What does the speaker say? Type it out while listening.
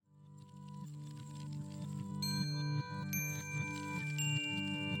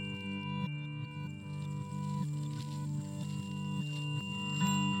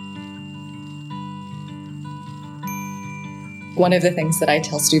One of the things that I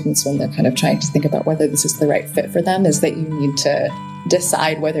tell students when they're kind of trying to think about whether this is the right fit for them is that you need to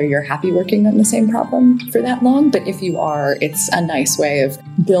decide whether you're happy working on the same problem for that long. But if you are, it's a nice way of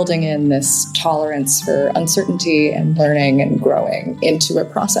building in this tolerance for uncertainty and learning and growing into a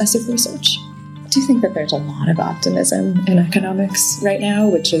process of research. I do think that there's a lot of optimism in economics right now,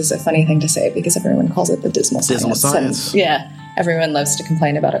 which is a funny thing to say because everyone calls it the dismal science. Dismal science. And, everyone loves to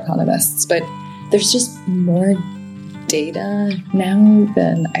complain about economists, but there's just more data now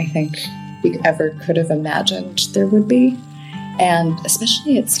than I think we ever could have imagined there would be. And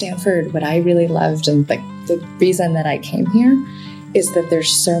especially at Stanford, what I really loved and the reason that I came here is that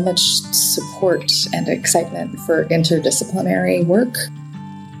there's so much support and excitement for interdisciplinary work.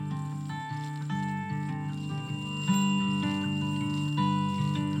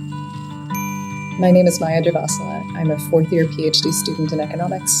 My name is Maya Javasala. I'm a fourth-year PhD student in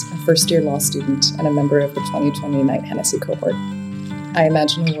economics, a first-year law student, and a member of the 2020 Knight Hennessy cohort. I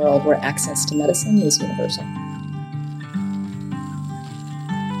imagine a world where access to medicine is universal.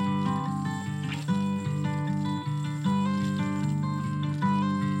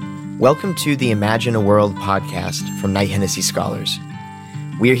 Welcome to the Imagine a World podcast from Knight Hennessy Scholars.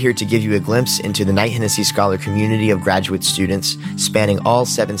 We are here to give you a glimpse into the Knight Hennessy Scholar community of graduate students spanning all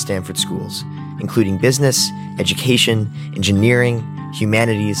 7 Stanford schools, including business, education, engineering,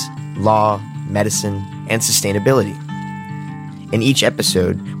 humanities, law, medicine, and sustainability. In each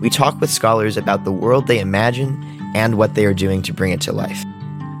episode, we talk with scholars about the world they imagine and what they are doing to bring it to life.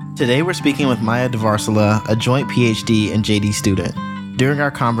 Today we're speaking with Maya Javasala, a joint PhD and JD student. During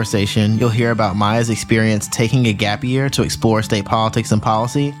our conversation, you'll hear about Maya's experience taking a gap year to explore state politics and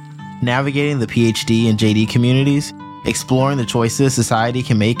policy, navigating the PhD and JD communities, exploring the choices society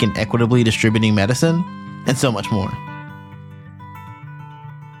can make in equitably distributing medicine, and so much more.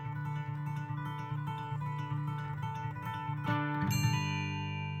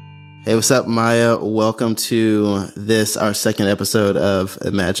 Hey, what's up, Maya? Welcome to our second episode of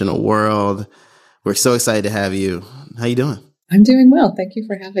Imagine a World. We're so excited to have you. How you doing? I'm doing well. Thank you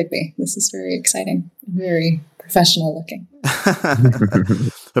for having me. This is very exciting and very professional looking.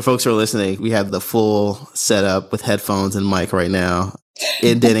 For folks who are listening, we have the full setup with headphones and mic right now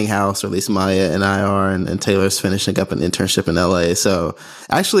in Denning House, or at least Maya and I are, and Taylor's finishing up an internship in LA. So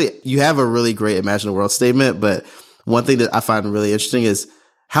actually, you have a really great Imagine a World statement, but one thing that I find really interesting is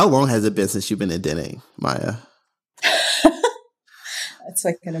how long has it been since you've been in Denning, Maya? That's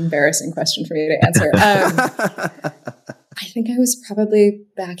like an embarrassing question for me to answer. I think I was probably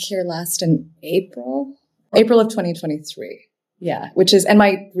back here last in April of 2023. Yeah, and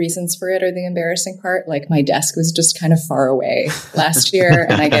my reasons for it are the embarrassing part. Like my desk was just kind of far away last year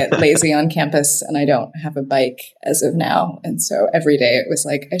and I get lazy on campus and I don't have a bike as of now. And so every day it was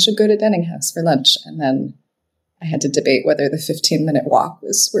like, I should go to Denning House for lunch. And then I had to debate whether the 15-minute walk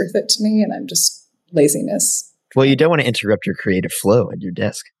was worth it to me. And I'm just laziness. Well, you don't want to interrupt your creative flow at your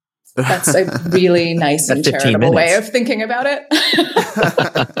desk. That's a really nice and charitable way of thinking about it.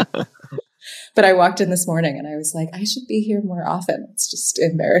 But I walked in this morning and I was like, I should be here more often. It's just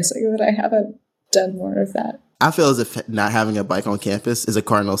embarrassing that I haven't done more of that. I feel as if not having a bike on campus is a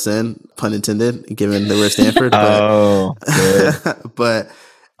cardinal sin, pun intended, given that we're at Stanford. But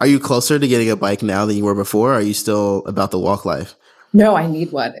are you closer to getting a bike now than you were before? Or are you still about the walk life? No, I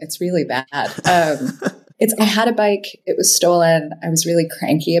need one. It's really bad. I had a bike. It was stolen. I was really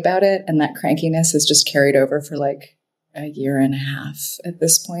cranky about it. And that crankiness has just carried over for like a year and a half at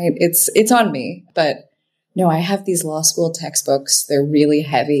this point. It's on me. But no, I have these law school textbooks. They're really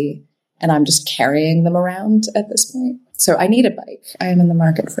heavy and I'm just carrying them around at this point. So I need a bike. I am in the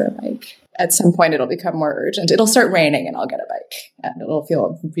market for a bike. At some point it'll become more urgent. It'll start raining and I'll get a bike and it'll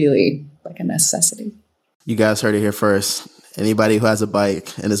feel really like a necessity. You guys heard it here first. Anybody who has a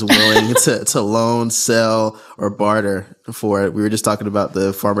bike and is willing to loan, sell, or barter for it. We were just talking about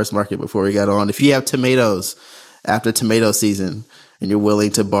the farmer's market before we got on. If you have tomatoes after tomato season and you're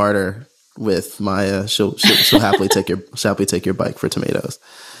willing to barter with Maya, she'll happily take your bike for tomatoes.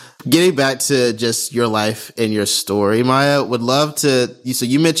 Getting back to just your life and your story, Maya, would love to. So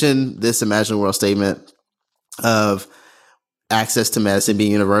you mentioned this Imagine a World statement of access to medicine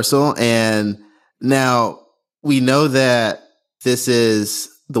being universal, and now we know that this is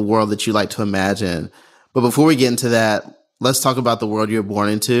the world that you like to imagine. But before we get into that, let's talk about the world you're born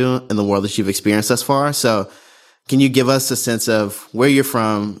into and the world that you've experienced thus far. So can you give us a sense of where you're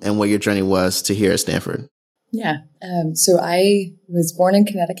from and what your journey was to here at Stanford? Yeah. So I was born in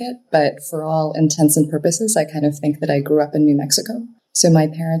Connecticut, but for all intents and purposes, I kind of think that I grew up in New Mexico. So my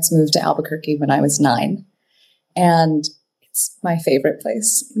parents moved to Albuquerque when I was 9. And it's my favorite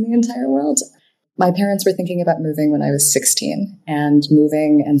place in the entire world. my parents were thinking about moving when I was 16, and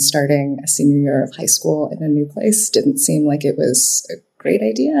moving and starting a senior year of high school in a new place didn't seem like it was a great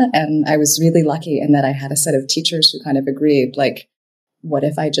idea. And I was really lucky in that I had a set of teachers who kind of agreed, like, what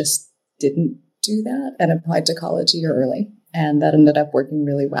if I just didn't do that and applied to college a year early? And that ended up working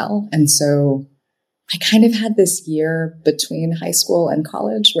really well. And so I kind of had this year between high school and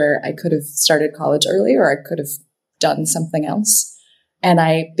college where I could have started college early or I could have done something else. And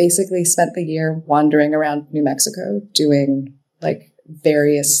I basically spent the year wandering around New Mexico doing like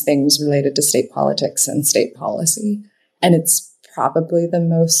various things related to state politics and state policy. And it's probably the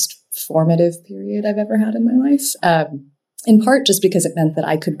most formative period I've ever had in my life. In part just because it meant that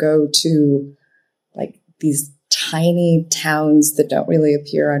I could go to like these tiny towns that don't really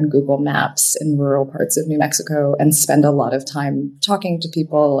appear on Google Maps in rural parts of New Mexico and spend a lot of time talking to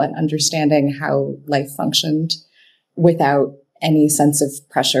people and understanding how life functioned without any sense of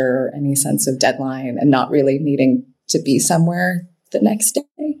pressure, any sense of deadline, and not really needing to be somewhere the next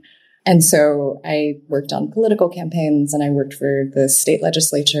day. And so I worked on political campaigns and I worked for the state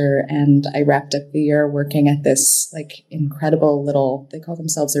legislature, and I wrapped up the year working at this like incredible little, they call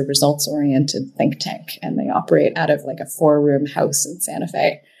themselves a results-oriented think tank, and they operate out of like a 4-room house in Santa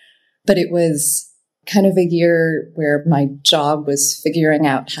Fe. But it was kind of a year where my job was figuring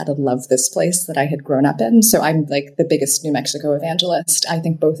out how to love this place that I had grown up in. So I'm like the biggest New Mexico evangelist. I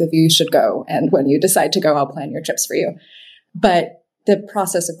think both of you should go. And when you decide to go, I'll plan your trips for you. But the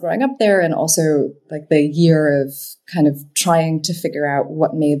process of growing up there, and also like the year of kind of trying to figure out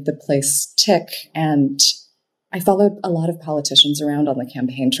what made the place tick. And I followed a lot of politicians around on the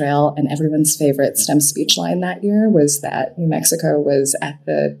campaign trail, and everyone's favorite stem speech line that year was that New Mexico was at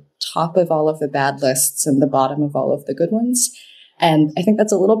the top of all of the bad lists and the bottom of all of the good ones. And I think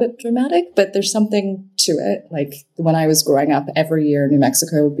that's a little bit dramatic, but there's something to it. Like when I was growing up, every year New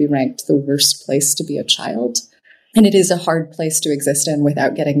Mexico would be ranked the worst place to be a child. And it is a hard place to exist in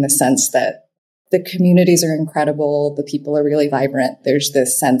without getting the sense that the communities are incredible, the people are really vibrant. There's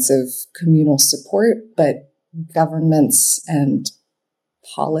this sense of communal support, but governments and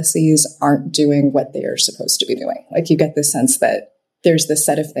policies aren't doing what they are supposed to be doing. Like you get the sense that there's this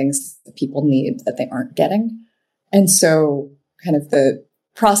set of things that people need that they aren't getting. And so kind of the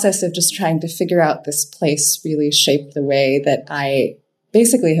process of just trying to figure out this place really shaped the way that I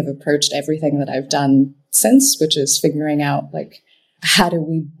basically have approached everything that I've done since, which is figuring out like, how do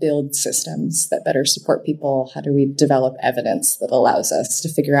we build systems that better support people? How do we develop evidence that allows us to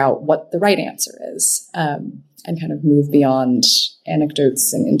figure out what the right answer is, and kind of move beyond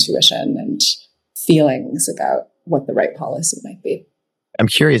anecdotes and intuition and feelings about what the right policy might be. I'm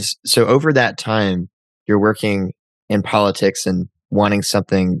curious. So over that time, you're working in politics and wanting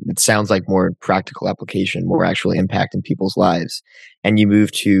something that sounds like more practical application, more actual impact in people's lives. And you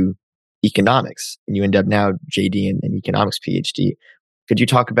move to economics and you end up now JD and an economics PhD. Could you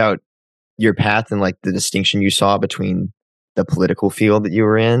talk about your path and like the distinction you saw between the political field that you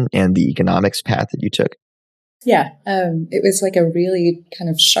were in and the economics path that you took? Yeah, it was like a really kind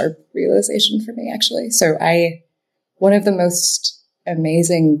of sharp realization for me, actually. So one of the most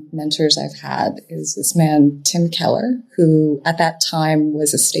amazing mentors I've had is this man, Tim Keller, who at that time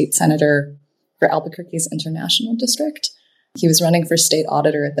was a state senator for Albuquerque's International District. He was running for state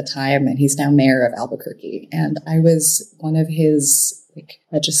auditor at the time, and he's now mayor of Albuquerque. And I was one of his like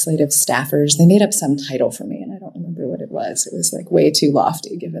legislative staffers. They made up some title for me, and I don't remember what it was. It was like way too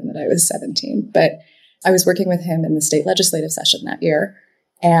lofty, given that I was 17. But I was working with him in the state legislative session that year,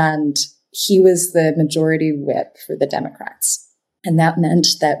 and he was the majority whip for the Democrats. And that meant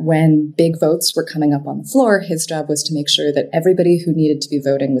that when big votes were coming up on the floor, his job was to make sure that everybody who needed to be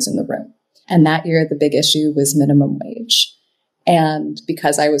voting was in the room. And that year, the big issue was minimum wage. And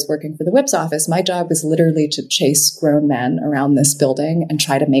because I was working for the whip's office, my job was literally to chase grown men around this building and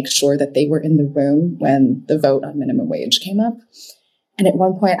try to make sure that they were in the room when the vote on minimum wage came up. And at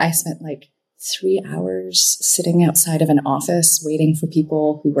one point, I spent like 3 hours sitting outside of an office waiting for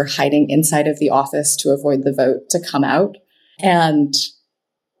people who were hiding inside of the office to avoid the vote to come out. And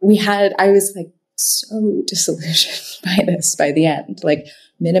I was like so disillusioned by this by the end. Like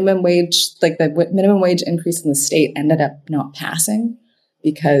minimum wage, like the minimum wage increase in the state ended up not passing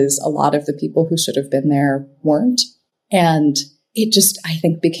because a lot of the people who should have been there weren't. And it just, I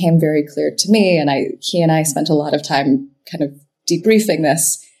think, became very clear to me. And he and I spent a lot of time kind of debriefing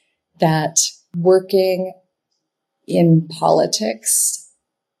this, that working in politics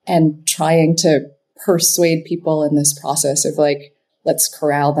and trying to persuade people in this process of like, let's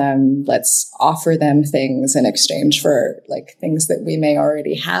corral them, let's offer them things in exchange for like things that we may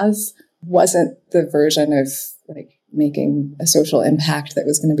already have, wasn't the version of like making a social impact that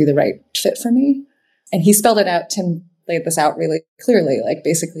was going to be the right fit for me. And he spelled it out. Tim laid this out really clearly. Like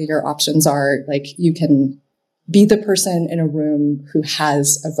basically your options are like you can be the person in a room who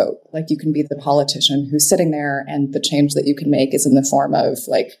has a vote. Like you can be the politician who's sitting there and the change that you can make is in the form of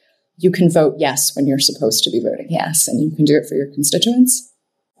like, you can vote yes when you're supposed to be voting yes, and you can do it for your constituents.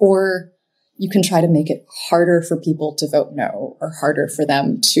 Or you can try to make it harder for people to vote no or harder for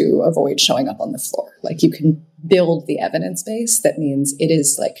them to avoid showing up on the floor. Like you can build the evidence base that means it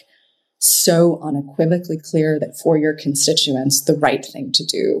is like so unequivocally clear that for your constituents, the right thing to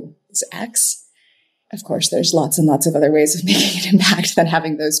do is X. Of course, there's lots and lots of other ways of making an impact than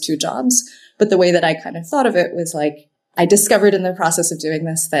having those two jobs. But the way that I kind of thought of it was like, I discovered in the process of doing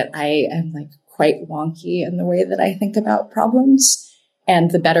this that I am like quite wonky in the way that I think about problems.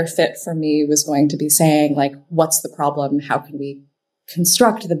 And the better fit for me was going to be saying like, what's the problem? How can we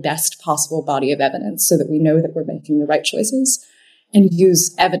construct the best possible body of evidence so that we know that we're making the right choices and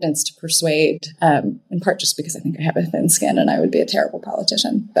use evidence to persuade, in part just because I think I have a thin skin and I would be a terrible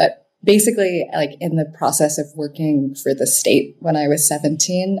politician. But basically, like in the process of working for the state when I was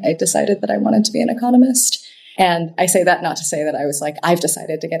 17, I decided that I wanted to be an economist. And I say that not to say that I was like, I've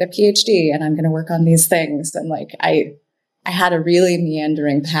decided to get a PhD and I'm going to work on these things. And like, I had a really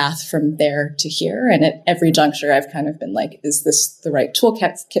meandering path from there to here. And at every juncture, I've kind of been like, is this the right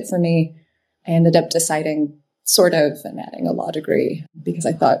toolkit for me? I ended up deciding sort of and adding a law degree because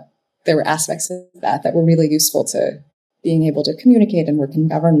I thought there were aspects of that that were really useful to being able to communicate and work in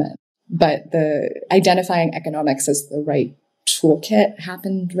government. But the identifying economics as the right toolkit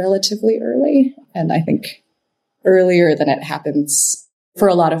happened relatively early. And I think earlier than it happens for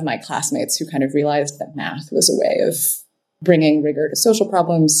a lot of my classmates who kind of realized that math was a way of bringing rigor to social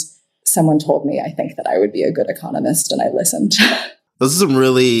problems. Someone told me, I think that I would be a good economist, and I listened. Those are some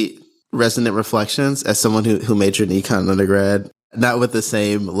really resonant reflections as someone who majored in econ in undergrad, not with the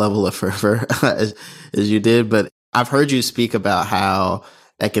same level of fervor as you did, but I've heard you speak about how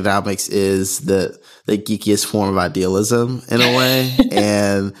economics is the geekiest form of idealism in a way.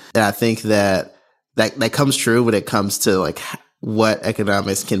 and I think that comes true when it comes to like what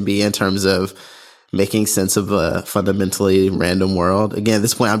economics can be in terms of making sense of a fundamentally random world. Again, at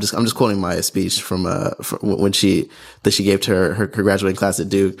this point, I'm just quoting Maya's speech from when she gave to her graduating class at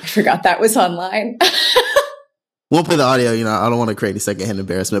Duke. I forgot that was online. Won't play the audio, I don't want to create any secondhand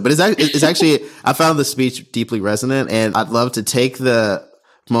embarrassment, but it's actually, I found the speech deeply resonant, and I'd love to take the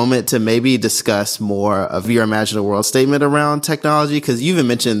moment to maybe discuss more of your Imagine a World statement around technology, because you even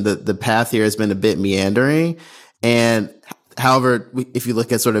mentioned that the path here has been a bit meandering. And however, if you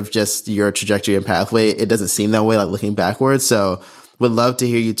look at sort of just your trajectory and pathway, it doesn't seem that way, like looking backwards. So would love to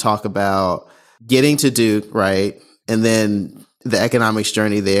hear you talk about getting to Duke, right? And then the economics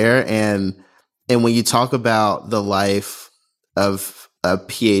journey there. And when you talk about the life of a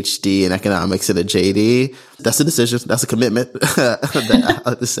PhD in economics at a JD, that's a decision. That's a commitment. I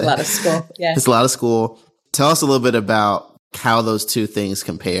like to say. A lot of school. Yeah. It's a lot of school. Tell us a little bit about how those two things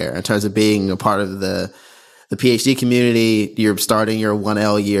compare in terms of being a part of the PhD community. You're starting your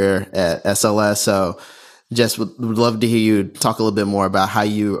 1L year at SLS. So just would love to hear you talk a little bit more about how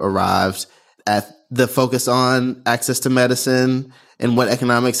you arrived at the focus on access to medicine and what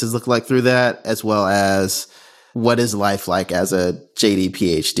economics has looked like through that, as well as what is life like as a JD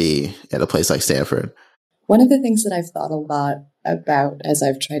PhD at a place like Stanford? One of the things that I've thought a lot about as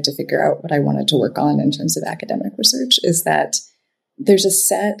I've tried to figure out what I wanted to work on in terms of academic research is that there's a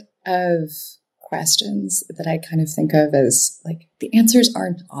set of questions that I kind of think of as like the answers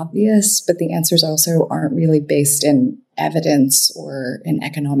aren't obvious, but the answers also aren't really based in evidence or in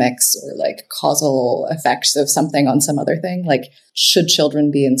economics or like causal effects of something on some other thing. Like, should children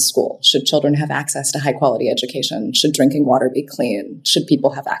be in school? Should children have access to high quality education? Should drinking water be clean? Should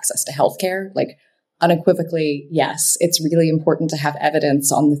people have access to healthcare? Like, unequivocally, yes, it's really important to have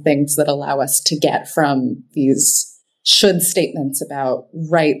evidence on the things that allow us to get from these should statements about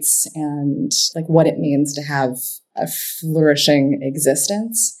rights and like what it means to have a flourishing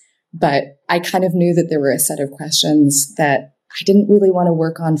existence. But I kind of knew that there were a set of questions that I didn't really want to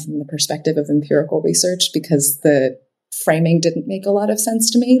work on from the perspective of empirical research because the framing didn't make a lot of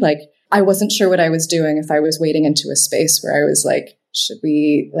sense to me. Like, I wasn't sure what I was doing if I was wading into a space where I was like, should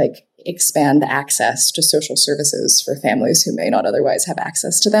we like expand access to social services for families who may not otherwise have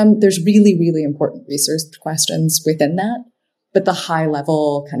access to them? There's really, really important research questions within that. But the high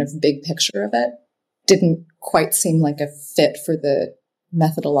level kind of big picture of it didn't quite seem like a fit for the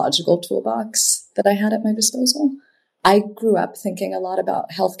methodological toolbox that I had at my disposal. I grew up thinking a lot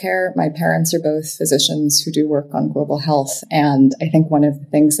about healthcare. My parents are both physicians who do work on global health. And I think one of the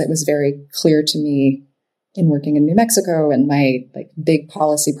things that was very clear to me in working in New Mexico, and my big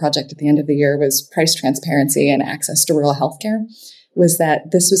policy project at the end of the year was price transparency and access to rural healthcare, was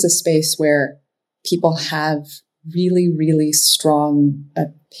that this was a space where people have really, really strong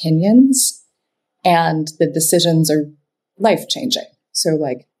opinions and the decisions are life-changing. So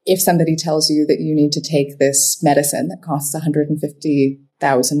if somebody tells you that you need to take this medicine that costs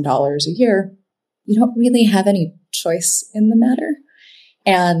 $150,000 a year, you don't really have any choice in the matter.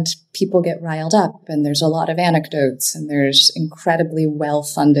 And people get riled up, and there's a lot of anecdotes, and there's incredibly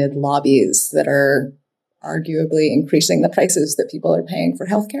well-funded lobbies that are arguably increasing the prices that people are paying for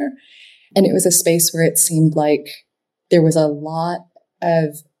healthcare. And it was a space where it seemed like there was a lot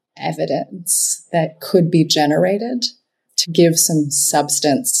of evidence that could be generated to give some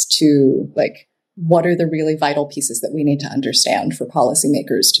substance to what are the really vital pieces that we need to understand for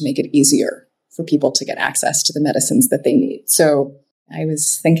policymakers to make it easier for people to get access to the medicines that they need. So I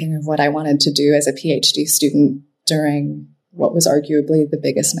was thinking of what I wanted to do as a PhD student during what was arguably the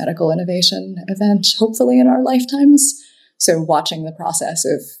biggest medical innovation event, hopefully in our lifetimes. So watching the process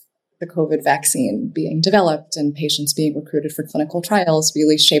of the COVID vaccine being developed and patients being recruited for clinical trials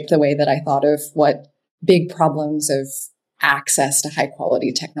really shaped the way that I thought of what big problems of access to high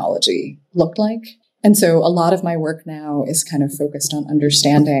quality technology looked like. And so a lot of my work now is kind of focused on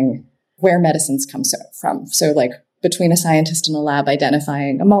understanding where medicines come from. So between a scientist in a lab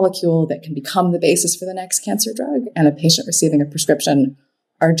identifying a molecule that can become the basis for the next cancer drug and a patient receiving a prescription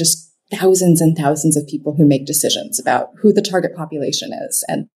are just thousands and thousands of people who make decisions about who the target population is.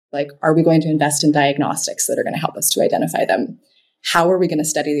 And are we going to invest in diagnostics that are going to help us to identify them? How are we going to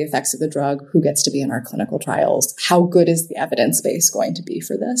study the effects of the drug? Who gets to be in our clinical trials? How good is the evidence base going to be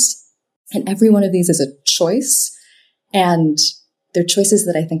for this? And every one of these is a choice. And they're choices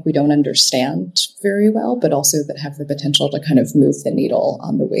that I think we don't understand very well, but also that have the potential to kind of move the needle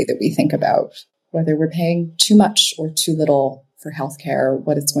on the way that we think about whether we're paying too much or too little for healthcare,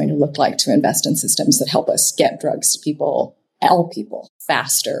 what it's going to look like to invest in systems that help us get drugs to people, all people,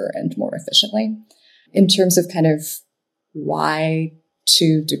 faster and more efficiently. In terms of kind of why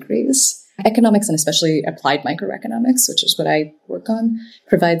 2 degrees, economics and especially applied microeconomics, which is what I work on,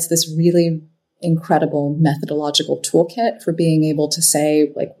 provides this really incredible methodological toolkit for being able to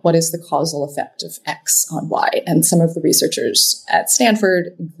say, what is the causal effect of X on Y? And some of the researchers at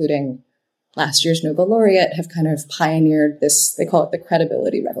Stanford, including last year's Nobel laureate, have kind of pioneered this, they call it the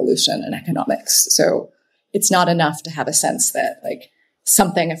credibility revolution in economics. So it's not enough to have a sense that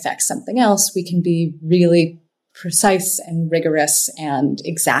something affects something else. We can be really precise and rigorous and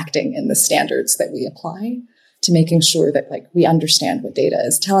exacting in the standards that we apply to making sure that we understand what data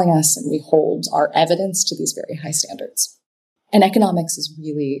is telling us and we hold our evidence to these very high standards. And economics is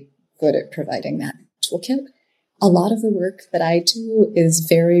really good at providing that toolkit. A lot of the work that I do is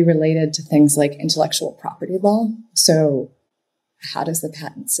very related to things like intellectual property law. So how does the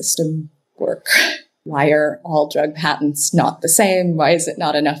patent system work? Why are all drug patents not the same? Why is it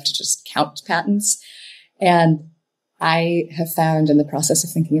not enough to just count patents? And I have found in the process of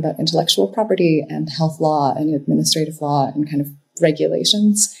thinking about intellectual property and health law and administrative law and kind of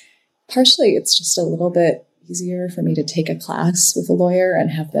regulations, partially it's just a little bit easier for me to take a class with a lawyer and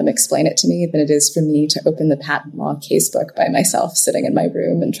have them explain it to me than it is for me to open the patent law casebook by myself sitting in my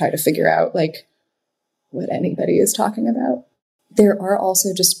room and try to figure out what anybody is talking about. There are also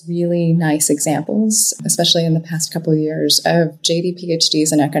just really nice examples, especially in the past couple of years, of JD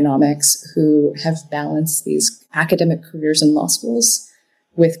PhDs in economics who have balanced these academic careers in law schools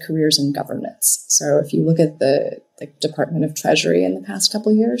with careers in governance. So if you look at the Department of Treasury in the past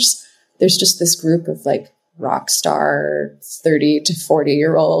couple of years, there's just this group of rock star 30 to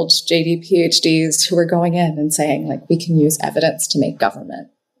 40-year-old JD PhDs who are going in and saying we can use evidence to make government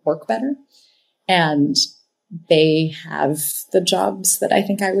work better. And they have the jobs that I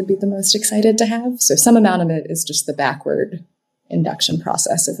think I would be the most excited to have. So some amount of it is just the backward induction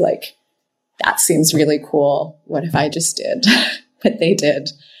process of that seems really cool. What if I just did what they did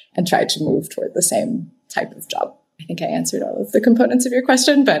and tried to move toward the same type of job? I think I answered all of the components of your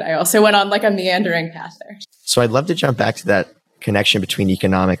question, but I also went on a meandering path there. So I'd love to jump back to that connection between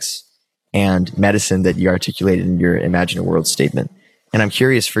economics and medicine that you articulated in your Imagine a World statement. And I'm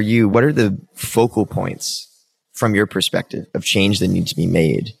curious for you, what are the focal points from your perspective of change that need to be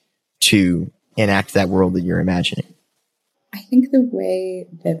made to enact that world that you're imagining? I think the way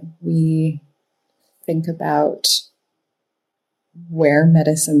that we think about where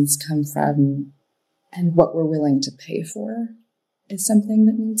medicines come from and what we're willing to pay for is something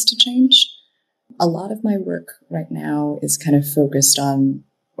that needs to change. A lot of my work right now is kind of focused on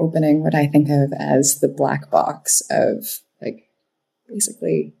opening what I think of as the black box of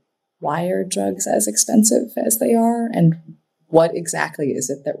basically why are drugs as expensive as they are? And what exactly is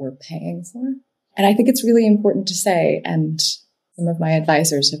it that we're paying for? And I think it's really important to say, and some of my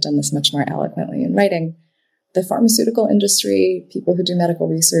advisors have done this much more eloquently in writing, the pharmaceutical industry, people who do medical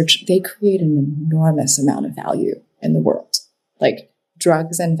research, they create an enormous amount of value in the world. Like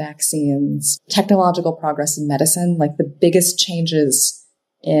drugs and vaccines, technological progress in medicine, like the biggest changes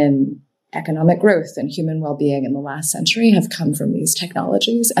in economic growth and human well-being in the last century have come from these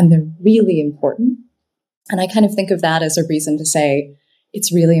technologies, and they're really important. And I kind of think of that as a reason to say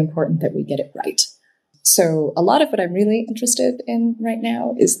it's really important that we get it right. So a lot of what I'm really interested in right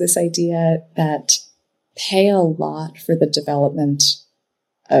now is this idea that pay a lot for the development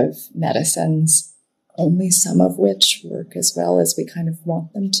of medicines, only some of which work as well as we kind of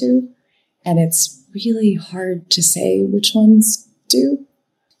want them to. And it's really hard to say which ones do.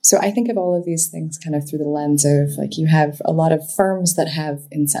 So I think of all of these things kind of through the lens of, like, you have a lot of firms that have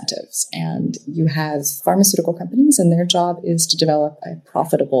incentives, and you have pharmaceutical companies, and their job is to develop a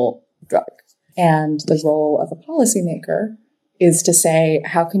profitable drug. And the role of a policymaker is to say,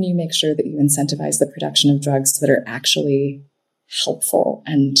 how can you make sure that you incentivize the production of drugs that are actually helpful?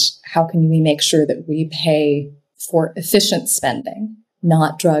 And how can we make sure that we pay for efficient spending,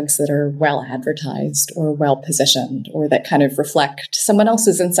 not drugs that are well advertised or well positioned or that kind of reflect someone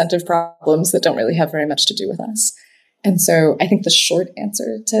else's incentive problems that don't really have very much to do with us? And so I think the short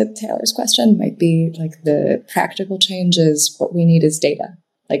answer to Taylor's question might be, like, the practical change is what we need is data.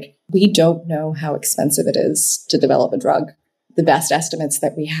 Like, we don't know how expensive it is to develop a drug. The best estimates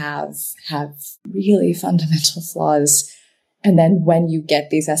that we have really fundamental flaws. And then when you get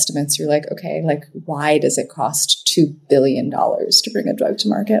these estimates, you're like, okay, like, why does it cost $2 billion to bring a drug to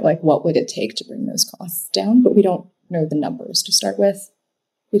market? Like, what would it take to bring those costs down? But we don't know the numbers to start with.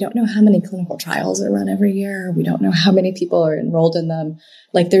 We don't know how many clinical trials are run every year. We don't know how many people are enrolled in them.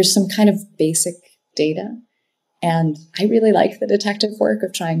 Like, there's some kind of basic data. And I really like the detective work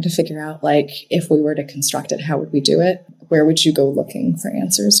of trying to figure out, like, if we were to construct it, how would we do it? Where would you go looking for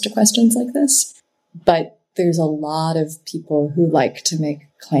answers to questions like this? But there's a lot of people who like to make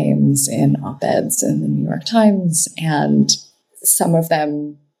claims in op-eds in the New York Times, and some of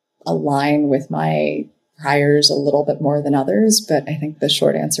them align with my priors a little bit more than others. But I think the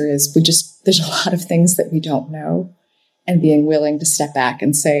short answer is there's a lot of things that we don't know, and being willing to step back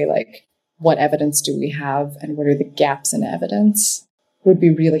and say, like, what evidence do we have and what are the gaps in evidence would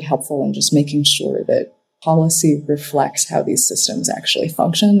be really helpful in just making sure that policy reflects how these systems actually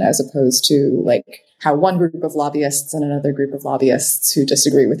function, as opposed to, like, how one group of lobbyists and another group of lobbyists who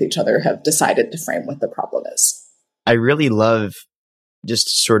disagree with each other have decided to frame what the problem is. I really love just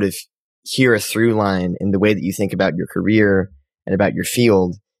to sort of hear a through line in the way that you think about your career and about your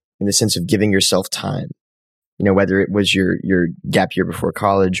field, in the sense of giving yourself time. You know, whether it was your gap year before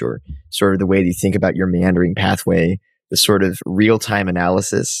college, or sort of the way that you think about your meandering pathway, the sort of real-time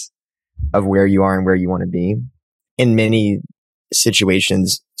analysis of where you are and where you want to be. In many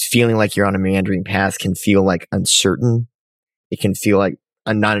situations, feeling like you're on a meandering path can feel like uncertain. It can feel like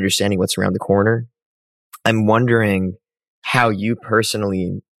I'm not understanding what's around the corner. I'm wondering how you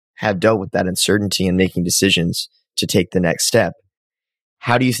personally have dealt with that uncertainty in making decisions to take the next step.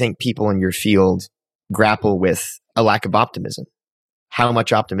 How do you think people in your field grapple with a lack of optimism? How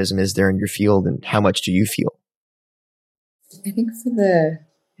much optimism is there in your field, and how much do you feel? I think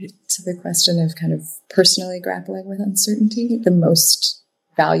to the question of kind of personally grappling with uncertainty, the most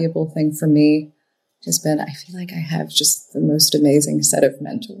valuable thing for me has been, I feel like I have just the most amazing set of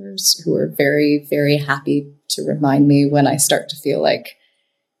mentors who are very, very happy to remind me when I start to feel like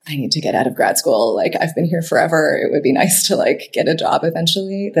I need to get out of grad school. Like, I've been here forever. It would be nice to, like, get a job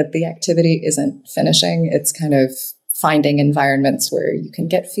eventually. That the activity isn't finishing. It's kind of finding environments where you can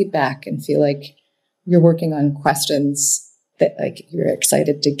get feedback and feel like you're working on questions that, like, you're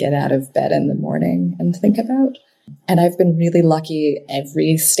excited to get out of bed in the morning and think about. And I've been really lucky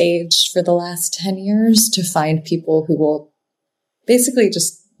every stage for the last 10 years to find people who will basically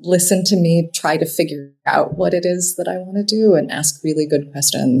just listen to me, try to figure out what it is that I want to do, and ask really good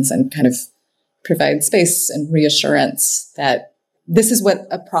questions, and kind of provide space and reassurance that this is what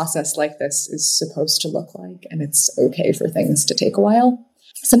a process like this is supposed to look like, and it's okay for things to take a while.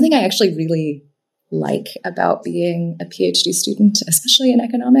 Something I actually really like about being a PhD student, especially in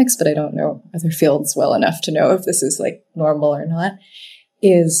economics, but I don't know other fields well enough to know if this is, like, normal or not,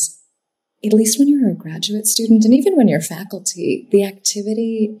 is, at least when you're a graduate student, and even when you're faculty, the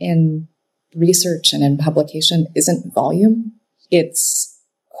activity in research and in publication isn't volume, it's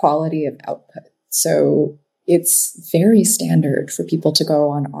quality of output. So it's very standard for people to go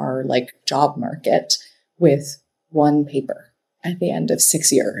on our, like, job market with one paper at the end of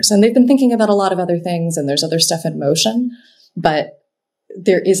 6 years. And they've been thinking about a lot of other things, and there's other stuff in motion, but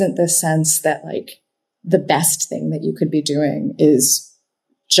there isn't this sense that like the best thing that you could be doing is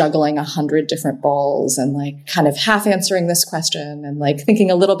juggling 100 different balls and like kind of half answering this question and like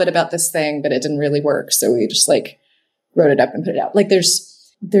thinking a little bit about this thing, but it didn't really work. So we just like wrote it up and put it out. Like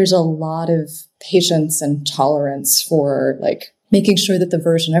there's a lot of patience and tolerance for like making sure that the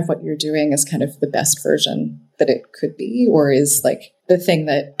version of what you're doing is kind of the best version that it could be, or is like the thing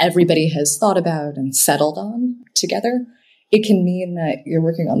that everybody has thought about and settled on together. It can mean that you're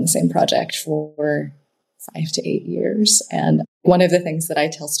working on the same project for 5 to 8 years. And one of the things that I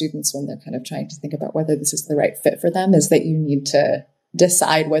tell students when they're kind of trying to think about whether this is the right fit for them is that you need to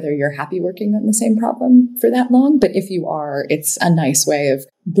decide whether you're happy working on the same problem for that long. But if you are, it's a nice way of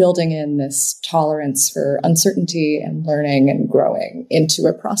building in this tolerance for uncertainty and learning and growing into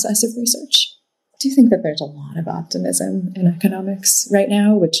a process of research. I do think that there's a lot of optimism in economics right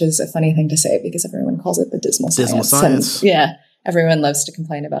now, which is a funny thing to say because everyone calls it the dismal science. Dismal science. And, yeah, everyone loves to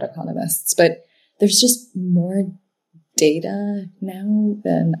complain about economists, but there's just more data now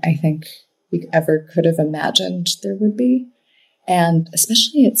than I think we ever could have imagined there would be. And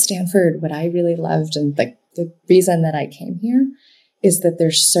especially at Stanford, what I really loved and like the reason that I came here is that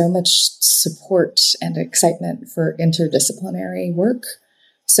there's so much support and excitement for interdisciplinary work.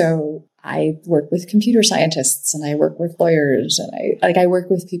 So I work with computer scientists and I work with lawyers and I work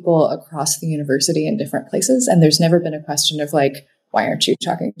with people across the university in different places. And there's never been a question of like, why aren't you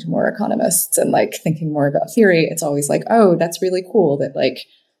talking to more economists and like thinking more about theory? It's always like, oh, that's really cool that like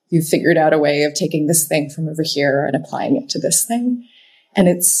you figured out a way of taking this thing from over here and applying it to this thing. And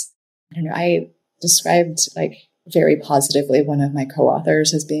it's, I don't know, I described like very positively one of my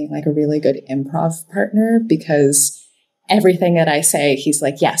co-authors as being like a really good improv partner because everything that I say, he's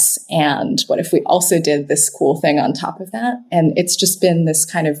like, yes. And what if we also did this cool thing on top of that? And it's just been this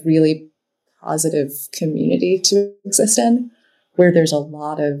kind of really positive community to exist in where there's a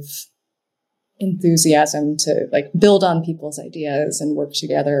lot of enthusiasm to like build on people's ideas and work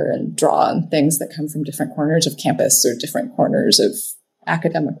together and draw on things that come from different corners of campus or different corners of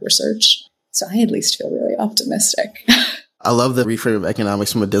academic research. So I at least feel really optimistic. I love the reframe of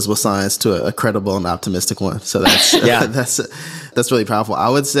economics from a dismal science to a credible and optimistic one. So that's, yeah, that's really powerful. I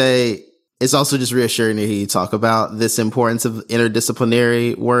would say it's also just reassuring to hear you talk about this importance of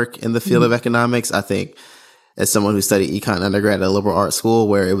interdisciplinary work in the field of economics. I think as someone who studied econ undergrad at a liberal arts school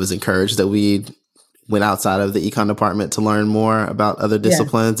where it was encouraged that we went outside of the econ department to learn more about other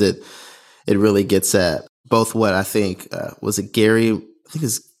disciplines, it really gets at both what I think, was it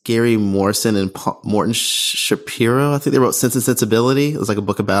Gary Morrison and Morton Shapiro. I think they wrote Sense and Sensibility. It was like a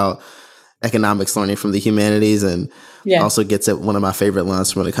book about economics learning from the humanities and also gets at one of my favorite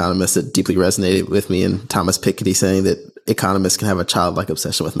lines from an economist that deeply resonated with me, and Thomas Piketty saying that economists can have a childlike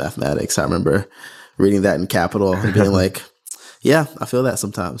obsession with mathematics. I remember reading that in Capital and being like, yeah, I feel that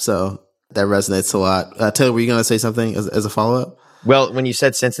sometimes. So that resonates a lot. Taylor, were you going to say something as a follow-up? Well, when you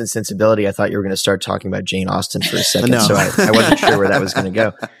said Sense and Sensibility, I thouut you were going to start talking about Jane Austen for a second. So I wasn't sure where that was going to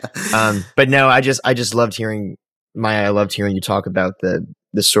go. But no, I just loved hearing, Maya, I loved hearing you talk about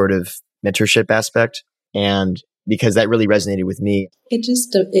the sort of mentorship aspect. And because that really resonated with me. It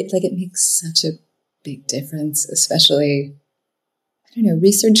makes such a big difference, especially, I don't know,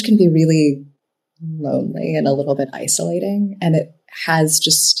 research can be really lonely and a little bit isolating. And it has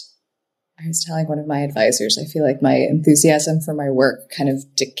just, I was telling one of my advisors, I feel like my enthusiasm for my work kind of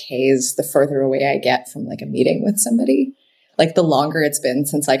decays the further away I get from like a meeting with somebody. Like the longer it's been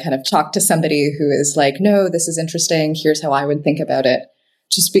since I kind of talked to somebody who is like, no, this is interesting. Here's how I would think about it.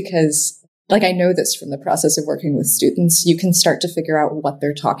 Just because like I know this from the process of working with students, you can start to figure out what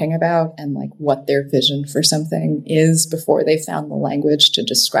they're talking about and like what their vision for something is before they found the language to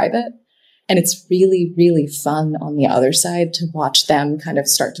describe it. And it's really, really fun on the other side to watch them kind of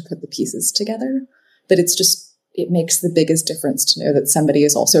start to put the pieces together. But it makes the biggest difference to know that somebody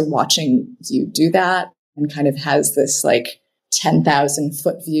is also watching you do that and kind of has this like 10,000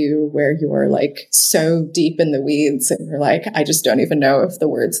 foot view where you're like so deep in the weeds and you're like, I just don't even know if the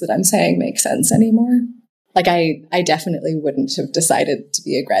words that I'm saying make sense anymore. Like I definitely wouldn't have decided to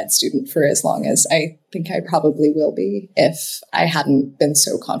be a grad student for as long as I think I probably will be if I hadn't been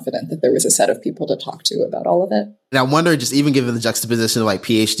so confident that there was a set of people to talk to about all of it. And I wonder, just even given the juxtaposition of like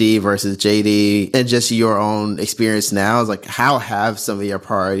PhD versus JD and just your own experience now, is like, how have some of your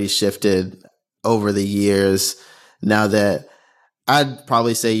priorities shifted over the years now that I'd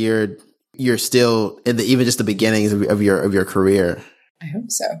probably say you're still in even just the beginnings of your career? I hope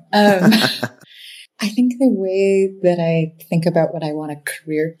so. I think the way that I think about what I want a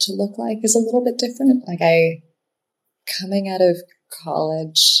career to look like is a little bit different. Like I coming out of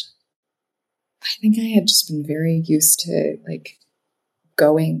college, I think I had just been very used to like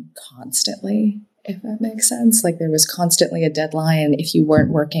going constantly, if that makes sense. Like there was constantly a deadline. If you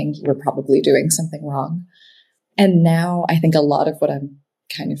weren't working, you were probably doing something wrong. And now I think a lot of what I'm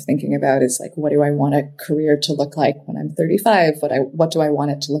kind of thinking about is like, what do I want a career to look like when I'm 35? What do I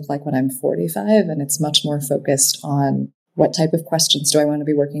want it to look like when I'm 45? And it's much more focused on what type of questions do I want to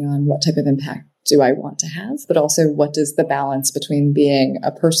be working on? What type of impact do I want to have? But also, what is the balance between being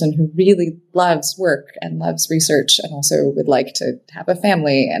a person who really loves work and loves research and also would like to have a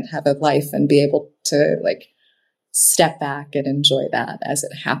family and have a life and be able to like step back and enjoy that as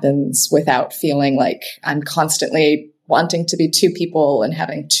it happens without feeling like I'm constantly wanting to be two people and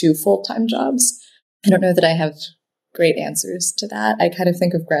having two full-time jobs. I don't know that I have great answers to that. I kind of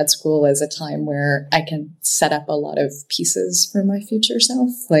think of grad school as a time where I can set up a lot of pieces for my future self.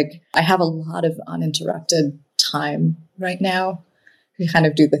 Like I have a lot of uninterrupted time right now. We kind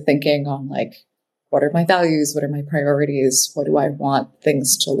of do the thinking on like, what are my values? What are my priorities? What do I want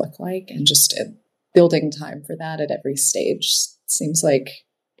things to look like? And just building time for that at every stage seems like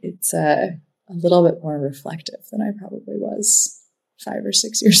it's a little bit more reflective than I probably was 5 or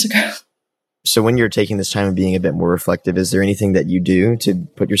 6 years ago. So when you're taking this time and being a bit more reflective, is there anything that you do to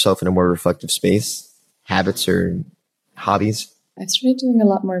put yourself in a more reflective space? Habits or hobbies? I've started doing a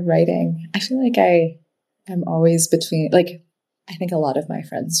lot more writing. I feel like I am always between, like, I think a lot of my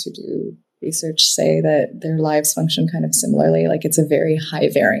friends who do research say that their lives function kind of similarly. Like it's a very high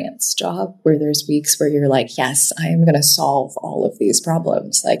variance job where there's weeks where you're like, yes, I am going to solve all of these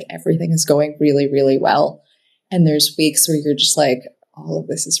problems. Like everything is going really, really well. And there's weeks where you're just like, all of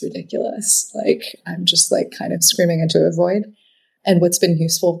this is ridiculous. Like I'm just like kind of screaming into a void. And what's been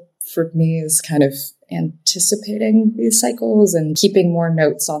useful for me is kind of anticipating these cycles and keeping more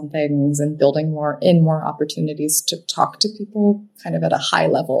notes on things and building more opportunities to talk to people kind of at a high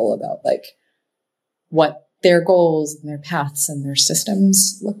level about like what their goals and their paths and their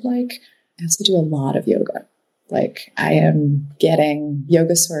systems look like. I also do a lot of yoga. Like I am getting,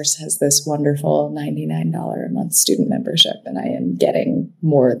 Yoga Source has this wonderful $99 a month student membership, and I am getting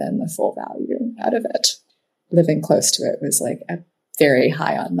more than the full value out of it. Living close to it was like a very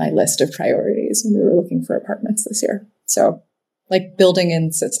high on my list of priorities when we were looking for apartments this year. So like building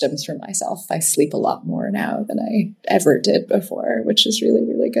in systems for myself. I sleep a lot more now than I ever did before, which is really,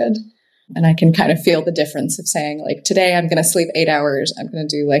 really good. And I can kind of feel the difference of saying like, today I'm going to sleep 8 hours. I'm going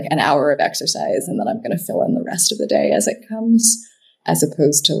to do like an hour of exercise and then I'm going to fill in the rest of the day as it comes, as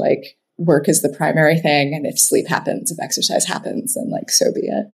opposed to like work is the primary thing. And if sleep happens, if exercise happens, then like, so be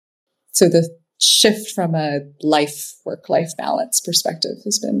it. So the shift from a work-life balance perspective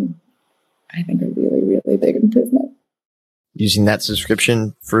has been, I think, a really, really big improvement. Using that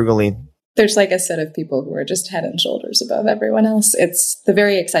subscription frugally. There's like a set of people who are just head and shoulders above everyone else. It's the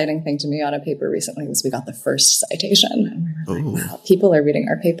very exciting thing to me on a paper recently was we got the first citation. And we were like, wow, people are reading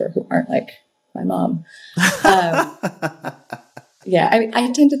our paper who aren't like my mom. Yeah,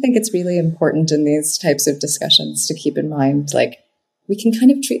 I tend to think it's really important in these types of discussions to keep in mind, like, we can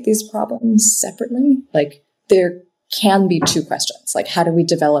kind of treat these problems separately. Like there can be two questions, like how do we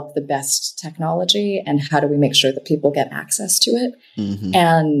develop the best technology and how do we make sure that people get access to it? Mm-hmm.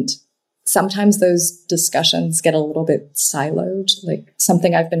 And sometimes those discussions get a little bit siloed. Like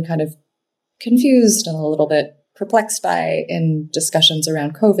something I've been kind of confused and a little bit perplexed by in discussions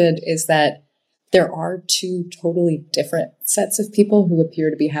around COVID is that there are two totally different sets of people who appear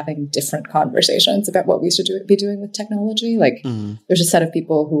to be having different conversations about what we should be doing with technology. Like there's a set of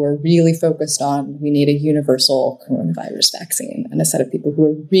people who are really focused on, we need a universal coronavirus vaccine, and a set of people who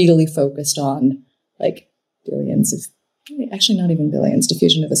are really focused on like billions of, actually not even billions,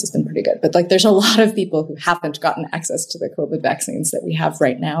 diffusion of this has been pretty good. But like there's a lot of people who haven't gotten access to the COVID vaccines that we have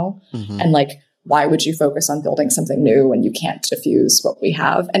right now. Mm-hmm. And like, why would you focus on building something new when you can't diffuse what we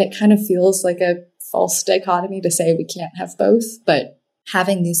have? And it kind of feels like a false dichotomy to say we can't have both. But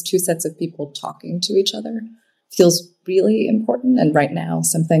having these two sets of people talking to each other feels really important. And right now,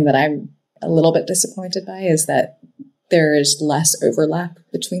 something that I'm a little bit disappointed by is that there is less overlap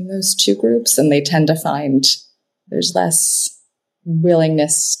between those two groups. And they tend to find there's less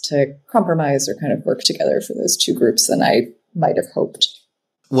willingness to compromise or kind of work together for those two groups than I might have hoped.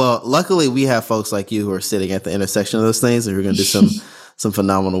 Well, luckily we have folks like you who are sitting at the intersection of those things, and we're going to do some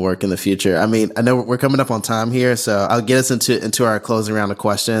phenomenal work in the future. I mean, I know we're coming up on time here, so I'll get us into our closing round of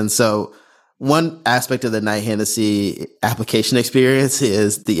questions. So one aspect of the Knight Hennessy application experience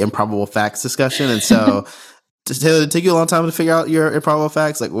is the improbable facts discussion. And so did it take you a long time to figure out your improbable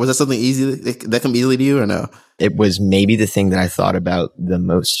facts? Like, was that something easy that come easily to you or no? It was maybe the thing that I thought about the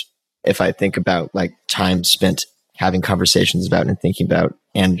most. If I think about like time spent having conversations about and thinking about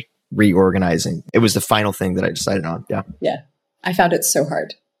and reorganizing. It was the final thing that I decided on. Yeah. Yeah. I found it so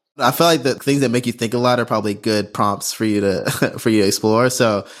hard. I feel like the things that make you think a lot are probably good prompts for you to for you to explore.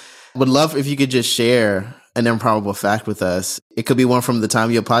 So would love if you could just share an improbable fact with us. It could be one from the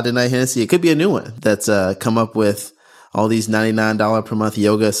time you applied to Night Hennessy. It could be a new one that's come up with all these $99 per month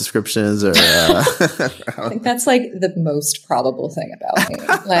yoga subscriptions or I think that's like the most probable thing about me.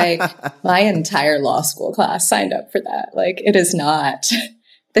 Like my entire law school class signed up for that. Like it is not,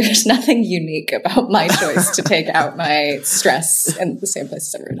 there's nothing unique about my choice to take out my stress in the same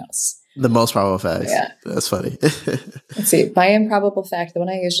place as everyone else. The most probable facts. Yeah. That's funny. Let's see. My improbable fact, the one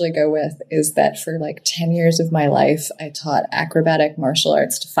I usually go with is that for like 10 years of my life, I taught acrobatic martial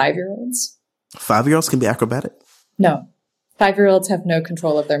arts to 5-year-olds. 5-year-olds can be acrobatic? No. 5-year-olds have no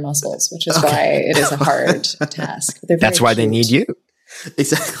control of their muscles, which is why it is a hard task. That's why they need you.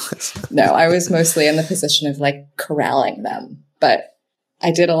 Exactly. No, I was mostly in the position of like corralling them. But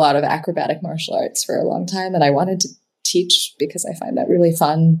I did a lot of acrobatic martial arts for a long time, and I wanted to teach because I find that really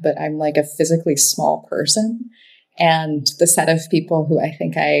fun, but I'm like a physically small person. And the set of people who I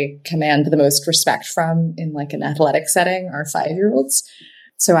think I command the most respect from in like an athletic setting are 5-year-olds.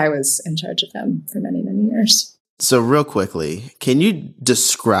 So I was in charge of them for many, many years. So real quickly, can you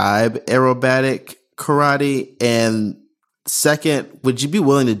describe aerobatic karate? And second, would you be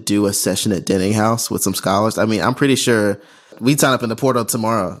willing to do a session at Denning House with some scholars? I mean, I'm pretty sure we'd sign up in the portal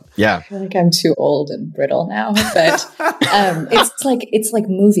tomorrow. Yeah. I feel like I'm too old and brittle now, but it's like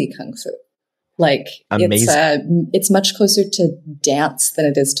movie kung fu. Like it's much closer to dance than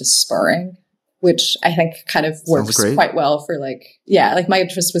it is to sparring, which I think kind of works quite well for like my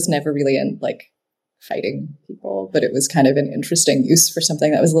interest was never really in like fighting people, but it was kind of an interesting use for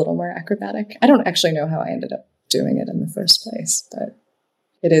something that was a little more acrobatic. I don't actually know how I ended up doing it in the first place, but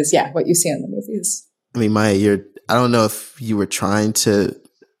it is, what you see in the movies. I mean, Maya, I don't know if you were trying to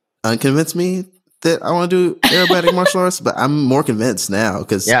unconvince me that I want to do aerobatic martial arts, but I'm more convinced now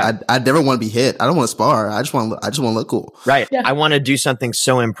because I never want to be hit. I don't want to spar. I just want to look cool. Right. Yeah. I want to do something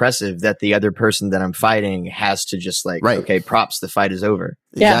so impressive that the other person that I'm fighting has to just like, okay, props, the fight is over.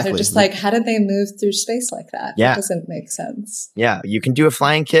 Yeah. Exactly. They're just like, how did they move through space like that? Yeah. It doesn't make sense. Yeah. You can do a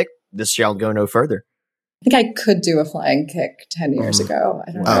flying kick. This shall go no further. I think I could do a flying kick 10 years ago.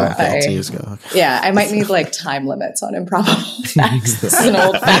 I don't know if 10 years ago. Okay. Yeah, I might need like time limits on improbable facts. This is an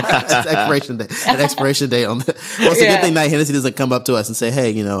old fact. That's expiration date. An expiration date on the. Well, it's a good thing Night Hennessy doesn't come up to us and say,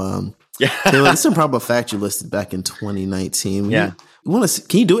 "Hey, this is improbable fact you listed back in 2019. You want to?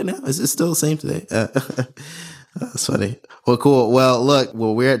 Can you do it now? Is it still the same today?" That's funny. Well, cool. Well, look,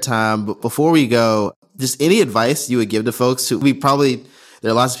 we're at time, but before we go, just any advice you would give to folks who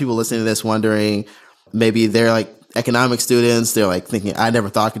there are lots of people listening to this wondering. Maybe they're like economic students. They're like thinking, I never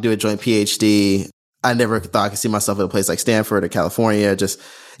thought I could do a joint PhD. I never thought I could see myself at a place like Stanford or California.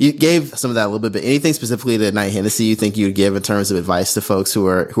 You gave some of that a little bit, but anything specifically to Night Hennessy you think you'd give in terms of advice to folks who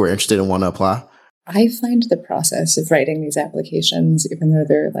are interested and want to apply? I find the process of writing these applications, even though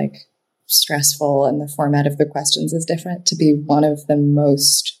they're like stressful and the format of the questions is different, to be one of the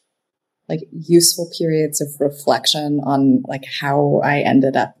most like useful periods of reflection on like how I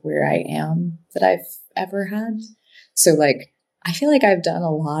ended up where I am that I've ever had. So like, I feel like I've done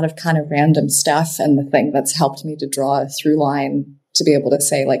a lot of kind of random stuff. And the thing that's helped me to draw a through line to be able to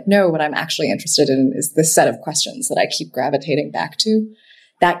say like, no, what I'm actually interested in is this set of questions that I keep gravitating back to.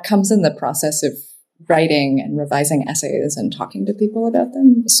 That comes in the process of writing and revising essays and talking to people about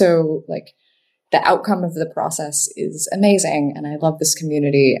them. So like the outcome of the process is amazing. And I love this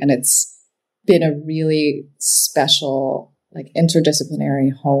community, and it's been a really special, like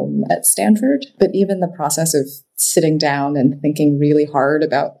interdisciplinary home at Stanford. But even the process of sitting down and thinking really hard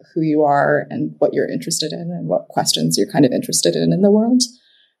about who you are and what you're interested in and what questions you're kind of interested in the world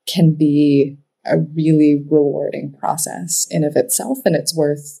can be a really rewarding process in of itself. And it's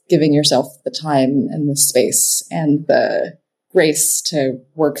worth giving yourself the time and the space and the grace to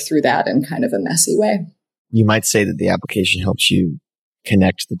work through that in kind of a messy way. You might say that the application helps you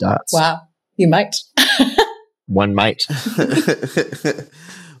connect the dots. Wow. You might. One might.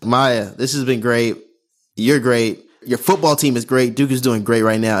 Maya, this has been great. You're great. Your football team is great. Duke is doing great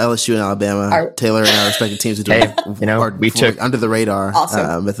right now. LSU and Alabama. Taylor and our respective teams are doing we took under the radar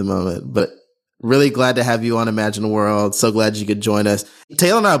at the moment. But really glad to have you on Imagine a World. So glad you could join us.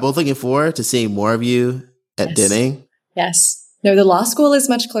 Taylor and I are both looking forward to seeing more of you at Denning. Yes. No, the law school is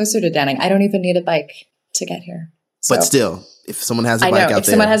much closer to Denning. I don't even need a bike to get here. So. But still, if someone has a bike out there. If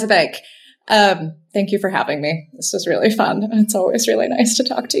someone has a bike. Thank you for having me. This was really fun. It's always really nice to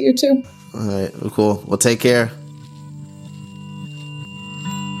talk to you too. All right. Well, cool. Well, take care.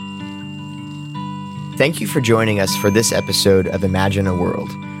 Thank you for joining us for this episode of Imagine a World,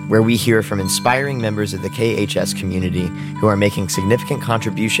 where we hear from inspiring members of the KHS community who are making significant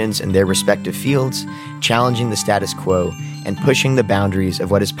contributions in their respective fields, challenging the status quo, and pushing the boundaries of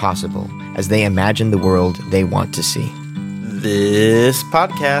what is possible as they imagine the world they want to see. This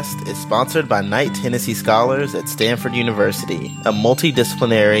podcast is sponsored by Knight Hennessy Scholars at Stanford University, a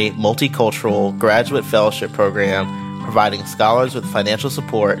multidisciplinary, multicultural graduate fellowship program providing scholars with financial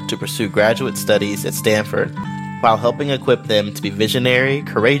support to pursue graduate studies at Stanford while helping equip them to be visionary,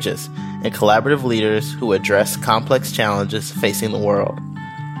 courageous, and collaborative leaders who address complex challenges facing the world.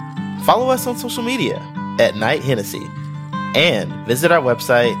 Follow us on social media at Knight Hennessy and visit our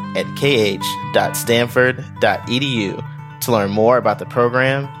website at kh.stanford.edu to learn more about the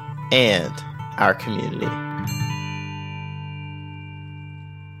program and our community.